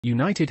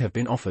United have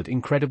been offered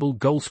incredible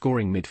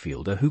goal-scoring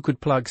midfielder who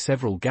could plug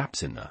several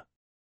gaps in there.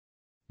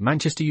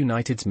 Manchester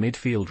United's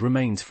midfield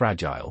remains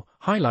fragile,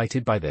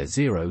 highlighted by their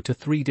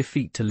 0-3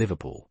 defeat to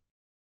Liverpool.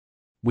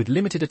 With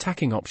limited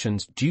attacking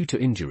options due to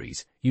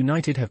injuries,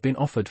 United have been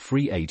offered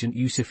free agent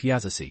Yusuf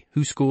Yazici,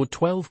 who scored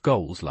 12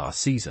 goals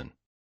last season.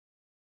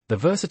 The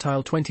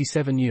versatile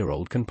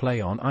 27-year-old can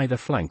play on either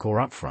flank or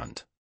up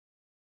front.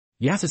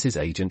 Yazici's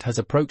agent has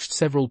approached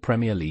several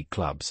Premier League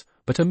clubs,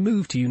 but a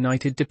move to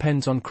United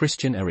depends on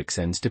Christian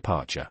Eriksen's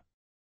departure.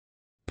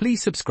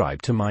 Please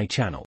subscribe to my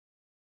channel.